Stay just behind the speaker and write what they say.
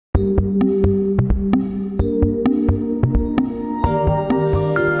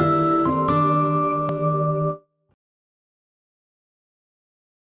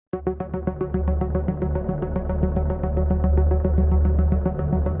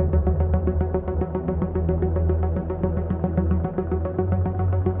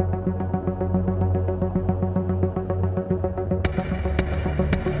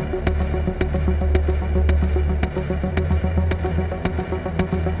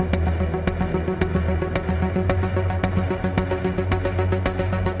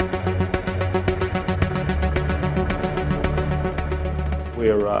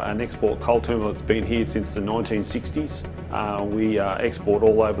We're an export coal terminal that's been here since the 1960s. We export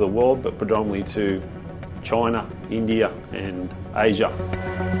all over the world, but predominantly to China, India and Asia.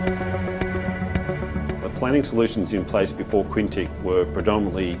 The planning solutions in place before Quintiq were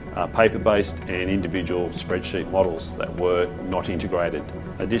predominantly paper-based and individual spreadsheet models that were not integrated.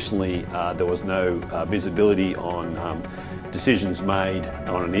 Additionally, there was no visibility on decisions made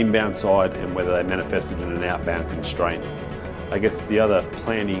on an inbound side and whether they manifested in an outbound constraint. I guess the other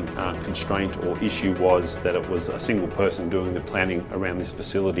planning constraint or issue was that it was a single person doing the planning around this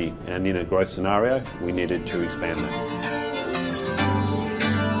facility, and in a growth scenario we needed to expand that.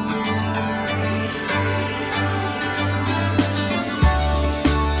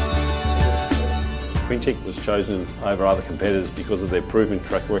 Quintiq was chosen over other competitors because of their proven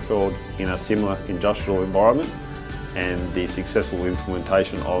track record in a similar industrial environment and the successful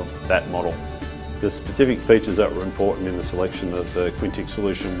implementation of that model. The specific features that were important in the selection of the Quintiq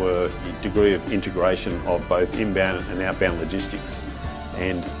solution were the degree of integration of both inbound and outbound logistics.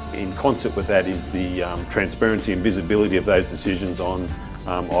 And in concert with that is the transparency and visibility of those decisions on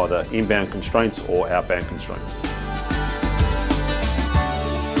either inbound constraints or outbound constraints.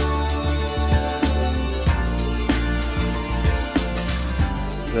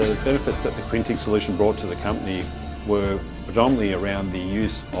 The benefits that the Quintiq solution brought to the company were predominantly around the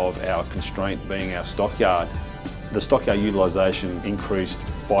use of our constraint being our stockyard. The stockyard utilisation increased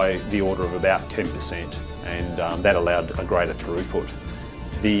by the order of about 10%, and that allowed a greater throughput.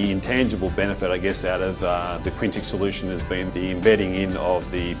 The intangible benefit, I guess, out of the Quintiq solution has been the embedding in of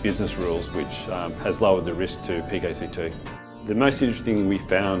the business rules, which has lowered the risk to PKCT. The most interesting thing we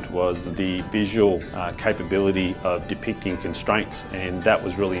found was the visual capability of depicting constraints, and that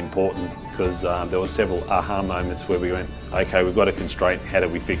was really important because there were several aha moments where we went, okay, we've got a constraint, how do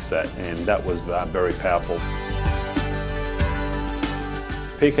we fix that? And that was very powerful.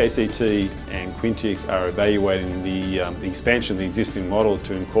 PKCT and Quintiq are evaluating the expansion of the existing model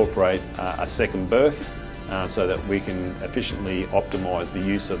to incorporate a second berth so that we can efficiently optimise the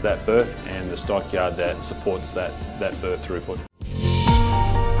use of that berth and the stockyard that supports that berth throughput.